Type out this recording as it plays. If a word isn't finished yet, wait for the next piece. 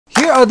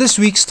Here are this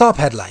week's top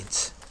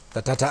headlines.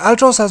 The Tata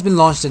Altroz has been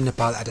launched in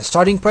Nepal at a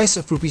starting price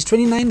of Rs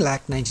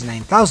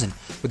 29,99,000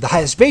 with the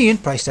highest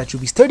variant priced at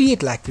Rs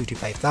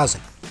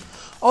 38,55,000.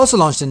 Also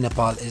launched in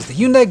Nepal is the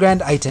Hyundai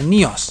Grand i10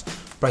 Nios.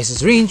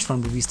 Prices range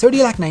from Rs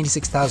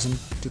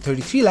 30,96,000 to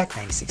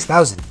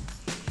 33,96,000.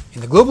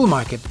 In the global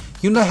market,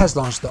 Hyundai has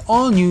launched the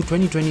all-new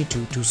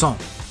 2022 Tucson.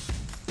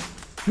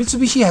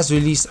 Mitsubishi has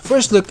released a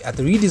first look at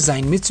the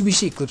redesigned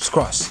Mitsubishi Eclipse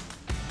Cross.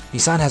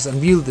 Nissan has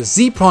unveiled the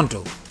Z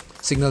Proto,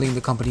 signaling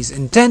the company's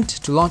intent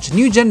to launch a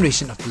new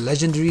generation of the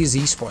legendary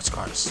Z sports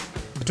cars.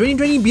 The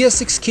 2020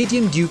 BS6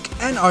 KTM Duke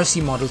and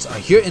RC models are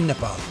here in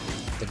Nepal.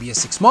 The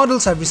BS6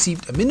 models have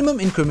received a minimum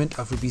increment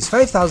of Rs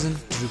 5,000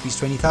 to Rs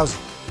 20,000.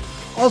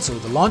 Also,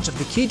 the launch of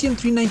the KTM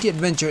 390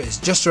 Adventure is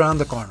just around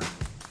the corner.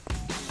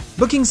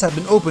 Bookings have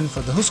been opened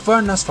for the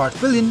Husqvrna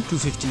Svartpien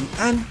 250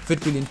 and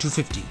Vitpilen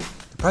 250.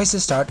 The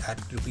prices start at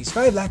Rs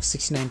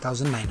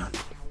 5,69,900.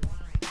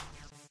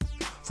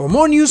 For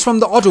more news from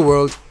the auto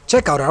world,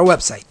 check out our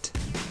website.